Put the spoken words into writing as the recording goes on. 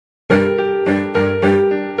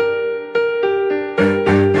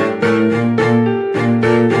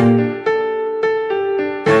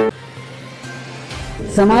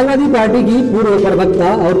Samajwadi party की पूर्व प्रवक्ता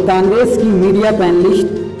और कांग्रेस की मीडिया पैनलिस्ट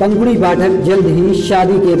पंखुड़ी पाठक जल्द ही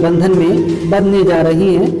शादी के बंधन में बंधने जा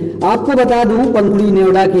रही हैं। आपको बता दूं, पंखुड़ी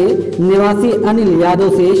नेवडा के निवासी अनिल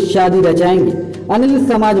यादव से शादी रचाएंगे। अनिल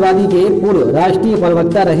समाजवादी के पूर्व राष्ट्रीय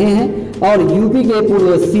प्रवक्ता रहे हैं और यूपी के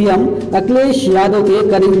पूर्व सीएम अखिलेश यादव के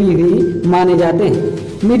करीबी भी माने जाते हैं।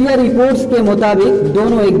 मीडिया रिपोर्ट्स के मुताबिक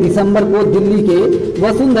दोनों 1 दिसंबर को दिल्ली के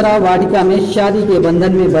वसुंधरा वाटिका में शादी के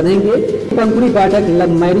बंधन में बंधेंगे। पंखुड़ी पाठक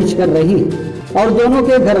लव मैरिज कर रही है और दोनों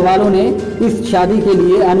के घर वालों ने इस शादी के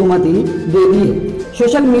लिए अनुमति दे दी है।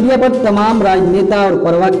 सोशल मीडिया पर तमाम राजनेता और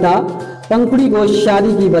प्रवक्ता पंखुड़ी को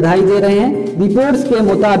शादी की बधाई दे रहे हैं। रिपोर्ट्स के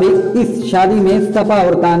मुताबिक इस शादी में सपा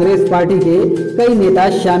और कांग्रेस पार्टी के कई नेता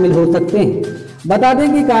शामिल हो सकते हैं। बता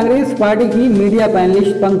दें कि कांग्रेस पार्टी की मीडिया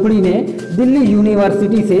पैनलिस्ट पंखुड़ी ने दिल्ली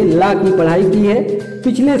यूनिवर्सिटी से लॉ की पढ़ाई की है।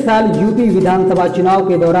 पिछले साल यूपी विधानसभा चुनाव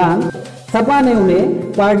के दौरान सपा ने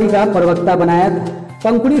उन्हें पार्टी का प्रवक्ता बनाया था।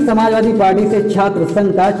 पंखुड़ी समाजवादी पार्टी से छात्र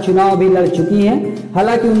संघ का चुनाव भी लड़ चुकी हैं।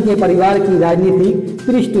 हालांकि उनके परिवार की राजनीतिक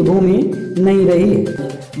पृष्ठभूमि नहीं रही है।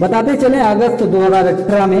 बताते चले, अगस्त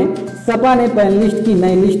 2018 में सपा ने पैनलिस्ट की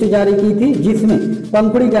नई लिस्ट जारी की थी, जिसमें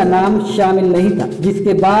पंखुड़ी का नाम शामिल नहीं था,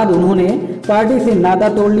 जिसके बाद उन्होंने पार्टी से नाता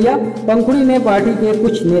तोड़ लिया। पंखुड़ी ने पार्टी के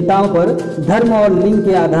कुछ नेताओं पर धर्म और लिंग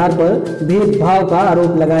के आधार पर भेदभाव का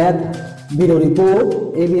आरोप लगाया था। ब्यूरो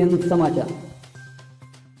रिपोर्ट, एबीएन समाचार।